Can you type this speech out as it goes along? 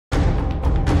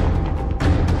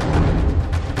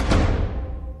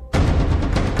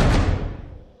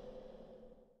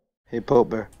Hey, Pope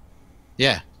Bear.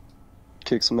 Yeah.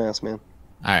 Kick some ass, man.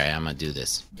 Alright, I'm gonna do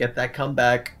this. Get that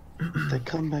comeback. That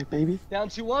comeback, baby. Down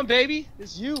 2-1, baby.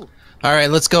 It's you. Alright,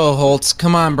 let's go, Holtz.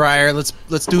 Come on, Briar. Let's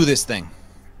do this thing.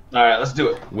 Alright, let's do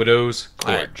it. Widow's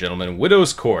Court, Alright. gentlemen.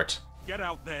 Widow's Court. Get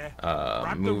out there.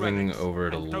 Moving over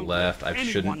to left. I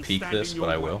shouldn't peek this, but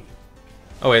I will.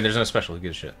 Oh wait, there's no special. Who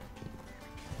gives a shit?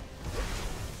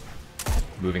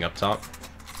 Moving up top.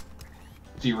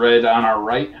 See red on our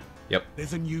right. Yep.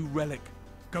 There's a new relic.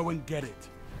 Go and get it.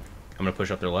 I'm gonna push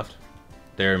up their left.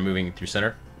 They're moving through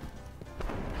center.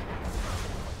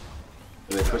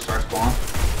 Do they push our spawn?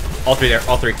 All three there.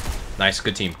 All three. Nice.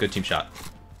 Good team. Good team shot.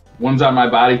 One's on my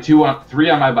body. Three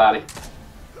on my body.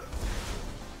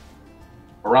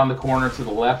 Around the corner to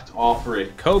the left, all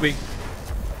three. Kobe.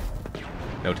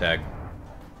 No tag.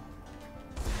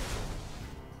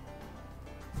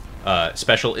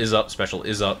 Special is up. Special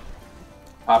is up.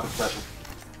 Pop it special.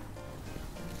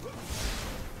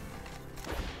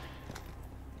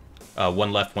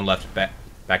 One left. One left. Back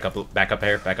up. Back up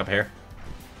here. Back up here.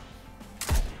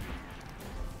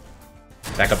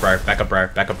 Back up, Briar. Back up, Briar.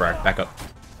 Back up, Briar. Back up.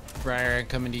 Briar, I'm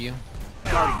coming to you.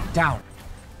 Down.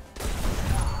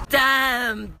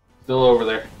 Damn! Still over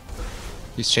there.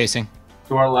 He's chasing.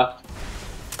 To our left.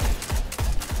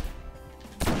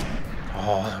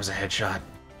 Oh, that was a headshot.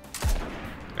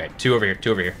 Okay, two over here.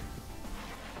 Two over here.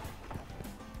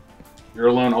 You're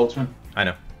alone, Ultraman. I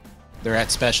know. They're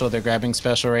at special. They're grabbing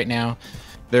special right now.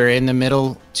 They're in the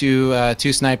middle. Two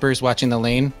snipers watching the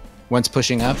lane. One's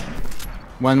pushing up.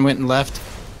 One went left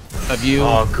of you.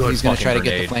 Oh, good. He's gonna try to get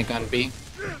the grenade. flank on B.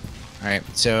 All right.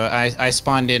 So I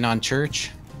spawned in on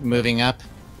church. Moving up.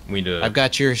 We need to. I've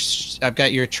got your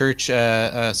church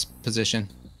position.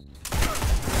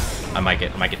 I might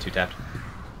get two tapped.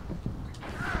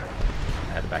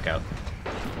 I had to back out.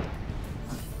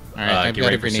 All right. I've Get got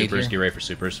ready a for grenade supers. here. Get ready for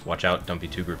supers. Watch out. Don't be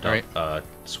too grouped up. Alright.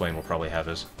 Swain will probably have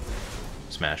his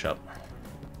smash up.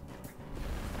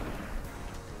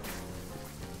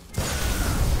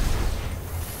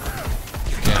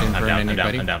 Didn't I'm burn down. I'm down.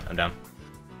 anybody. I'm down. I'm down.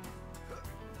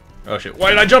 Oh shit! Why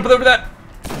did I jump over that?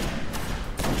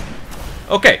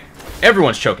 Okay.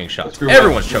 Everyone's choking shots. Group up,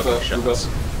 Everyone's group choking up, group shots.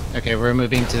 up. Okay, we're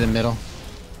moving to the middle.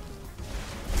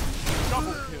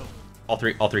 Double kill. All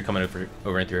three coming over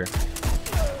in through here.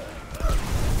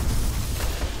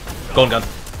 Golden gun.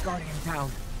 Guardian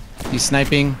down. He's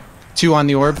sniping. Two on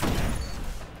the orb.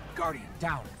 Guardian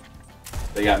down.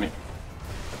 They got me.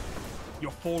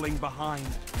 You're falling behind.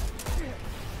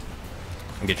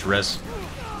 And get your res.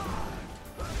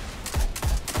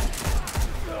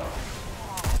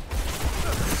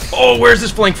 Oh, where's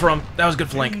this flank from? That was a good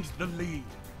flank. Gains the lead.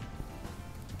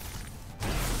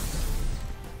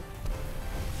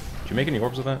 Did you make any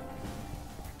orbs with that?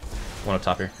 One up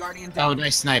top here. Guardian Oh, down.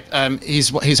 nice snipe. He's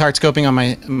hard scoping on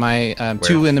my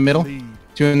two in the middle. Lead.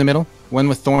 Two in the middle. One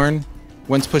with Thorn.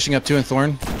 One's pushing up two in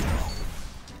Thorn.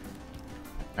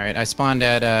 All right, I spawned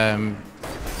at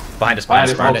Behind us. Behind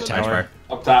us, Behind at us. tower. Behind us.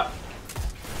 Up top.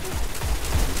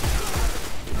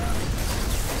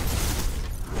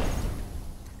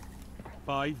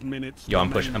 Five minutes. Yo, I'm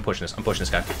remaining. pushing this. I'm pushing this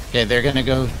guy. Okay, they're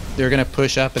gonna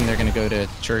push up and they're gonna go to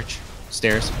church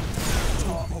stairs.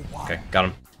 Okay, got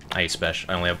him. I ate special.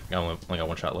 I only got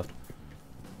one shot left.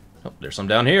 Oh, there's some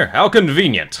down here. How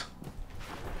convenient.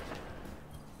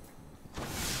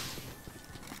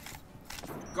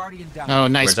 Guardian down. Oh,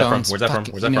 nice Where's that from? bones. Where's that from?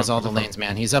 Fuck, Where's he that knows from? all the Where's that lanes,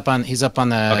 man. He's up on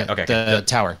the Okay, the good.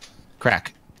 tower.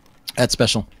 Crack. That's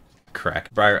special.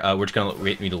 Crack. Briar, we're just gonna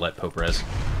wait me to let Pope res.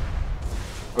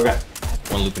 Okay.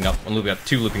 One looping up. One looping up.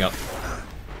 Two looping up.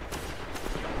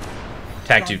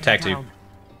 Tag two. Tag two.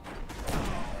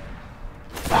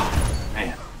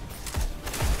 Man.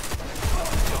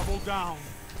 Double down.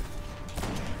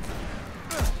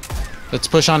 Let's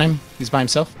push on him. He's by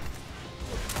himself.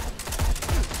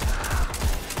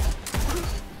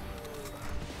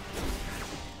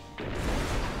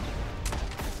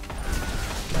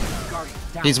 Guardian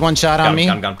down. He's one shot on me.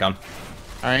 Got him. Got him.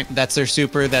 All right, that's their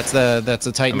super. That's the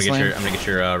I'm Titan gonna slam. get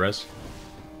your res.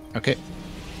 Okay.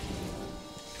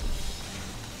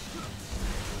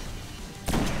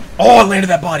 Oh, I landed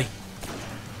that body.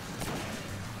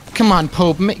 Come on,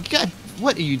 Pope. God,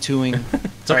 what are you doing?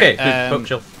 It's okay. Alright, Pope,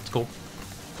 chill. It's cool.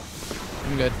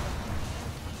 I'm good.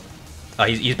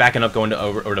 He's backing up, going to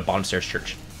over to bottom stairs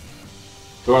church.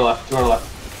 To our left. To our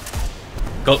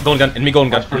left. Golden gun. Enemy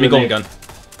golden gun. Watch for Enemy golden grenade. gun.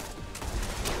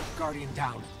 Guardian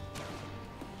down.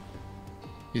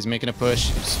 He's making a push.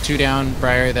 It's two down.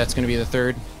 Briar, that's going to be the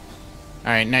third.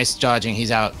 All right, nice dodging. He's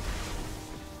out.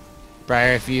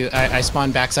 Briar, if you... I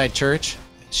spawned backside church.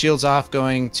 Shields off,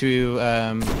 going to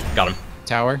Got him.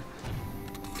 tower.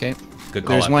 Okay. Good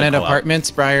call There's out, one good at call out. apartments.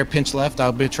 Briar, pinch left.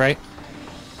 I'll bitch right.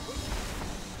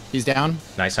 He's down.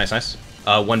 Nice, nice, nice.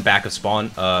 One back of spawn.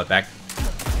 Back.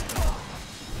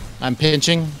 I'm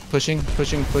pinching, pushing.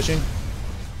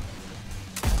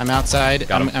 I'm outside.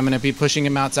 Got him. I'm gonna be pushing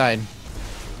him outside.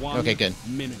 1 Okay, good.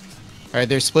 minute. All right,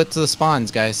 they're split to the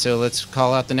spawns, guys. So let's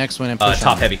call out the next one and push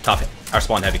Top on. heavy. Our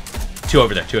spawn heavy. Two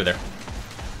over there.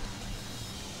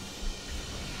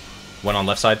 One on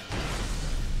left side.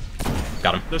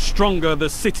 Got him. The stronger the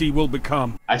city will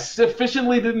become. I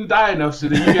sufficiently didn't die enough so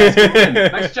that you guys can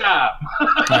win. Nice job. All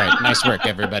right, nice work,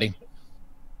 everybody.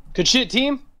 Good shit,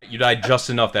 team. You died just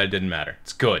enough that it didn't matter.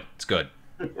 It's good. It's good.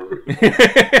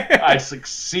 I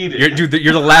succeeded.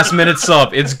 You're the last minute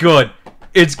sub. It's good.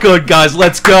 It's good, guys.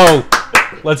 Let's go.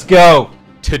 Let's go.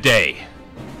 Today,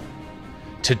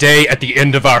 at the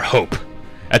end of our hope,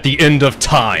 at the end of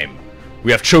time,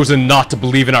 we have chosen not to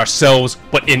believe in ourselves,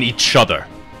 but in each other.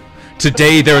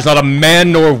 Today, there is not a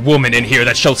man nor woman in here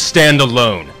that shall stand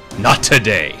alone. Not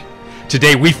today.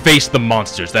 Today, we face the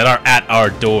monsters that are at our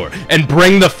door and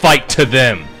bring the fight to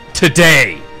them.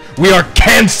 Today, we are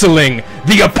canceling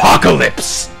the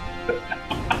apocalypse.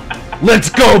 Let's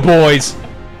go, boys.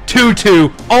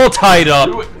 2-2, all tied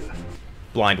up.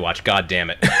 Blind watch, god damn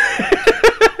it.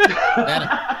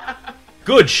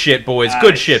 Good shit, boys. Nice.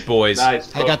 Good shit, boys.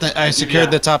 Nice. I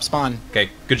secured the top spawn. Okay,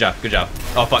 good job.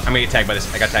 Oh fuck, I'm gonna get tagged by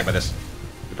this. I got tagged by this.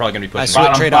 You're probably gonna be I pushing.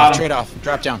 switch. Bottom. Trade off.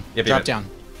 Drop down. Yep, Drop yep. down.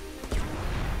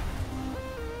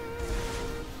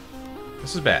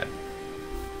 This is bad.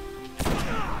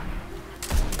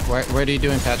 What are you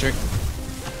doing, Patrick?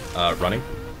 Running.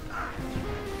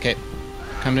 Okay,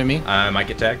 come to me. Might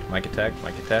get tagged.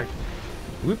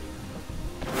 Whoop.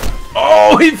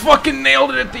 Oh, he fucking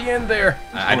nailed it at the end there.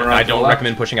 I don't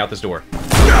recommend pushing out this door.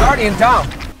 Guardian down.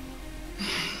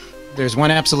 There's one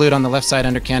absolute on the left side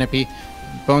under canopy.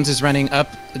 Bones is running up.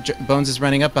 Bones is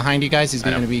running up behind you guys. He's I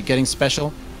know. going to be getting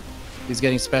special. He's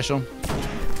getting special.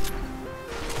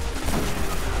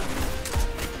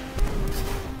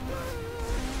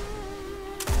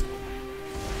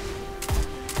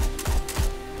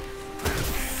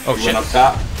 Oh Went shit. up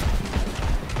top.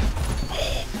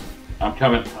 I'm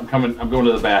coming. I'm going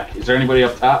to the back. Is there anybody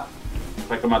up top?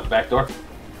 If I come out the back door?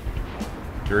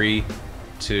 3,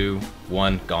 2,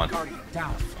 1, gone. Guardian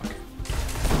down.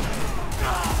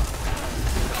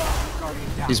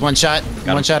 He's one shot. Got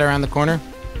One him. shot around the corner.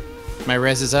 My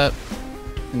res is up.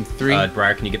 In 3.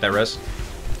 Briar, can you get that res?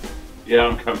 Yeah,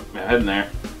 I'm coming. I'm heading there.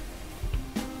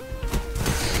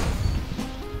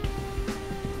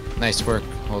 Nice work,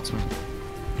 Holtzman.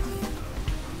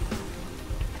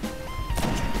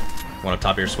 One up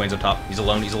top here. Swain's up top. He's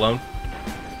alone.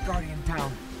 Guardian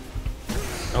down.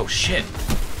 Oh shit.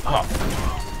 Oh.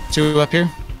 2 up here.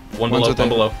 One One's below. with One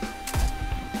the- below.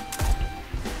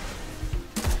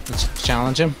 Let's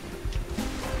challenge him.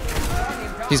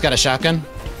 He's got a shotgun.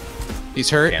 He's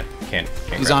hurt. Can't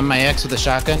He's grab on my X with a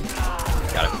shotgun. it.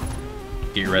 Got it.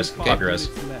 Get your res. Pop your res.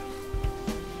 Minutes left.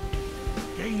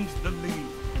 Gains the lead.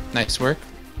 Nice work.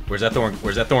 Where's that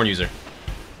thorn user?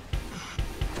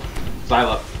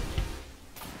 Silo.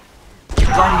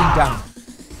 Guardian down.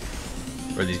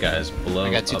 Where are these guys? Below.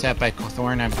 I got 2 up? tapped by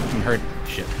Thorn. I'm hurt.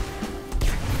 Shit.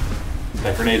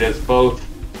 That grenade is both.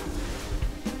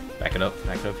 Back it up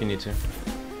if you need to.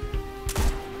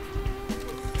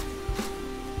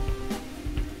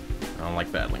 I don't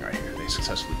like battling right here. They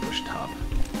successfully pushed top.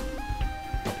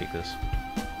 I'll peek this.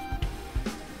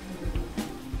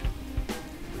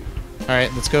 All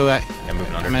right, let's go. Yeah,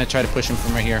 moving under. I'm gonna try to push him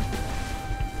from right here.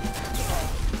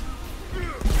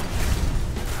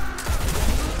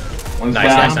 One's Nice,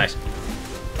 down. nice.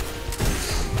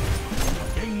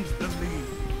 Gains the lead.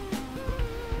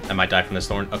 I might die from this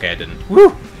thorn. Okay, I didn't.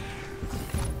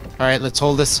 All right, let's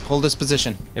hold this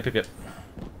position. Yep.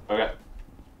 Okay.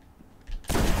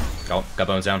 Got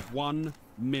bones down. 1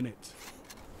 minute.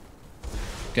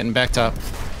 Getting back top.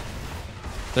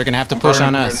 They're gonna have to push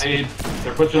on us. Grenade.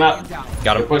 They're pushing up. Down.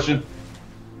 Got They're him. pushing.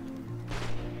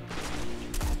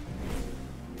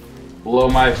 Below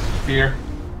my spear.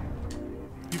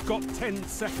 You've got 10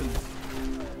 seconds.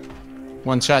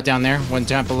 One shot down there. One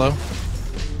down below.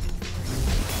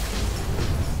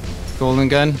 Golden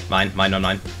gun. Mine.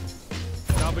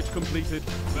 Salvage completed.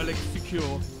 Relic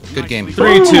secure. Good game. Nicely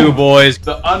 3-2, boys.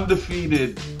 The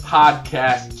undefeated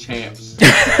podcast champs.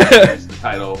 That's the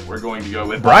title we're going to go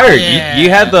with. Briar, Yeah, you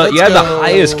had the let's go.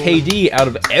 highest KD out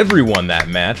of everyone that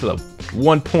match with a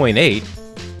 1.8.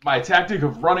 My tactic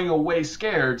of running away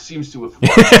scared seems to have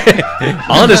worked.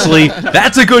 Honestly,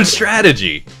 that's a good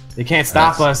strategy. They can't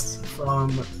stop us from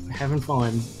having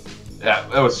fun. Yeah,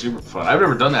 that was super fun. I've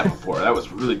never done that before. That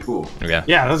was really cool. Yeah,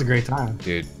 Yeah, that was a great time.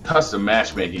 dude. Custom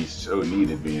matchmaking is so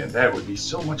needed, man. That would be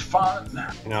so much fun.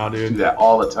 You know, Do dude. that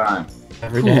all the time.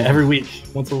 Every day, every week,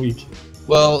 once a week.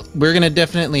 Well, we're gonna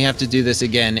definitely have to do this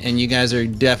again, and you guys are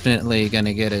definitely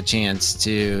gonna get a chance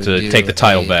to take the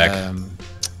title back.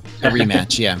 A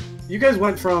rematch, yeah. You guys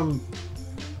went from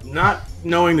not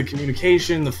knowing the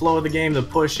communication, the flow of the game, the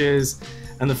pushes,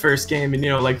 and the first game, and, you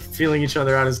know, like, feeling each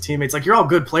other out as teammates. Like, you're all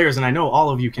good players, and I know all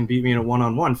of you can beat me in a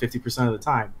one-on-one 50% of the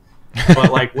time.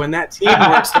 But, like, when that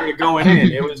teamwork started going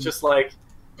in, it was just like,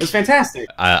 it was fantastic.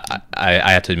 I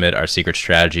have to admit, our secret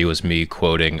strategy was me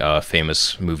quoting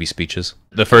famous movie speeches.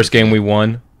 The first game we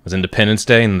won was Independence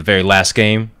Day, and the very last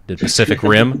game, the Pacific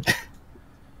Rim.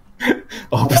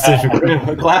 Oh, Pacific Rim,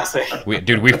 a classic.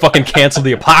 Dude, we fucking canceled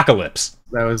the apocalypse.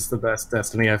 That was the best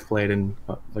Destiny I've played in,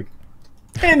 like,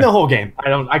 in the whole game.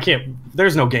 I can't,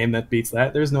 there's no game that beats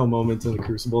that. There's no moment in the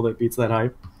Crucible that beats that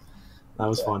hype. That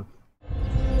was fun.